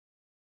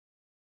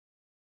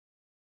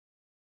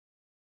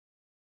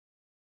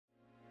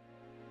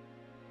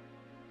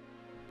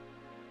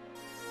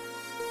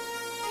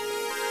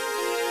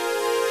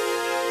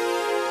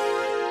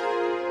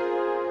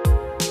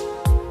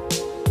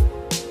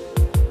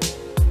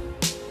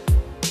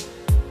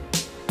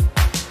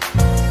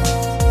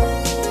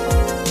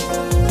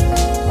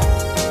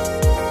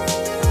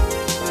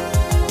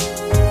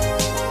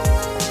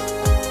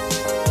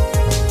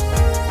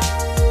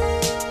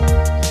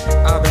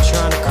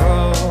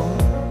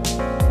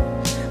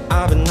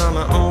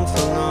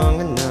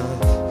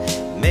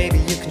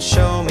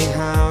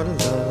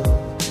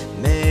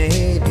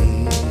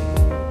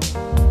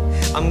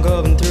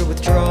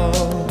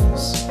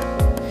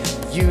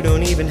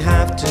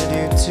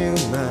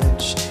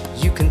much.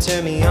 You can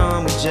turn me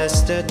on with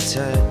just a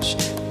touch,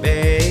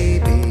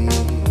 baby.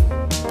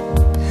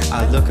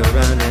 I look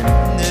around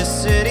and the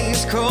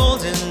city's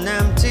cold and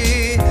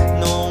empty.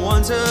 No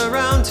one's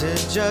around to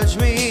judge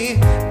me.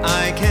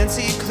 I can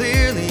see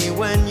clearly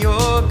when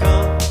you're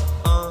gone.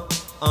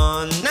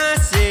 I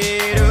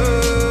said, ooh,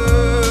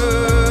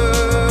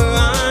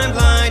 I'm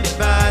blinded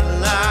by the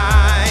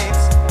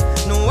lights.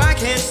 No, I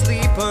can't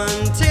sleep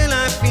until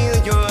I feel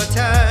your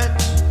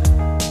touch.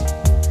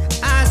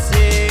 I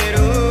said,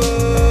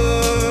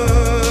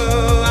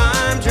 ooh,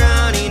 I'm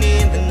drowning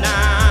in the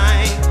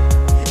night.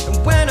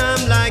 And when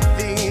I'm like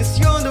this,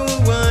 you're the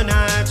one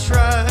I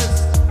trust.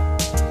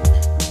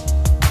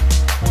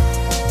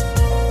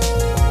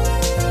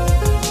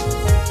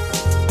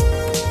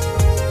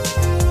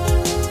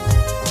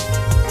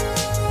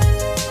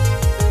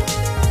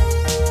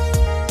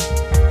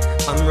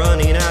 I'm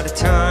running out of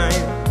time,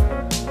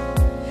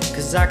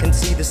 'cause I can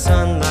see the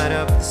sun light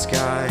up the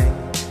sky.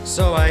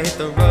 So I hit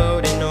the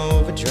road in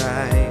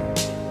overdrive,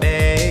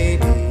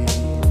 baby.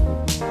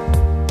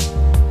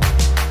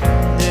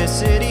 The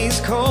city's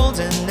cold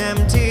and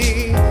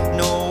empty.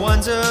 No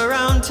one's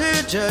around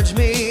to judge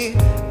me.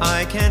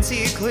 I can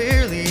see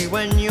clearly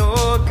when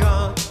you're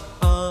gone.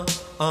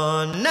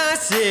 I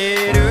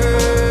said, ooh,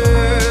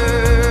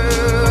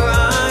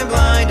 I'm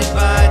blinded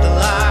by the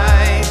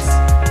lights,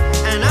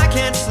 and I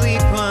can't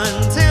sleep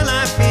until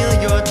I feel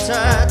your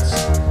touch.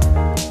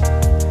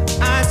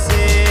 I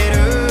said,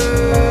 ooh,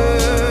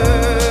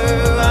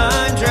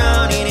 I'm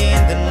drowning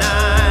in the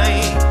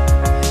night.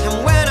 And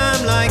when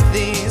I'm like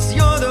this,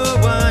 you're the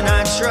one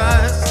I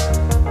trust.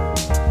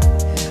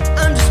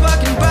 I'm just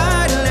walking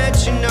by to let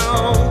you know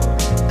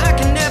I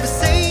can never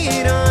say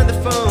it on the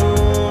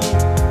phone.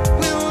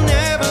 We'll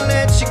never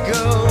let you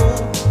go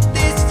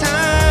this time.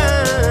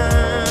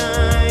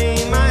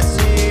 I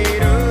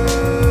said, ooh,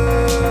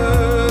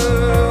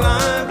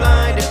 I'm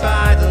blinded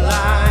by the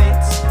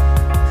lights.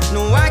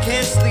 No, I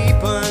can't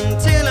sleep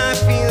until I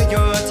feel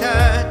your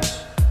touch.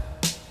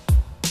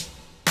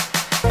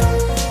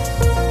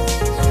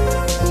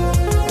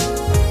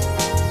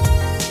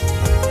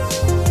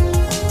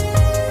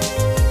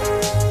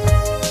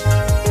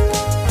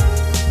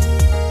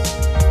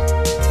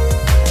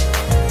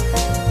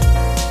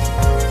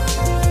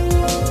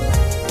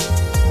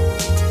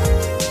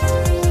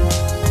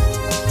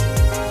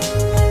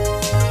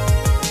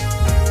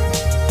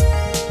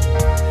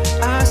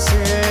 I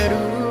said,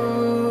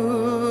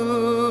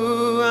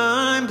 ooh,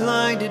 I'm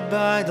blinded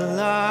by the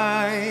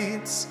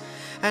lights,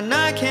 and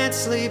I can't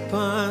sleep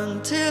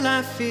until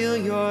I feel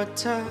your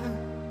touch.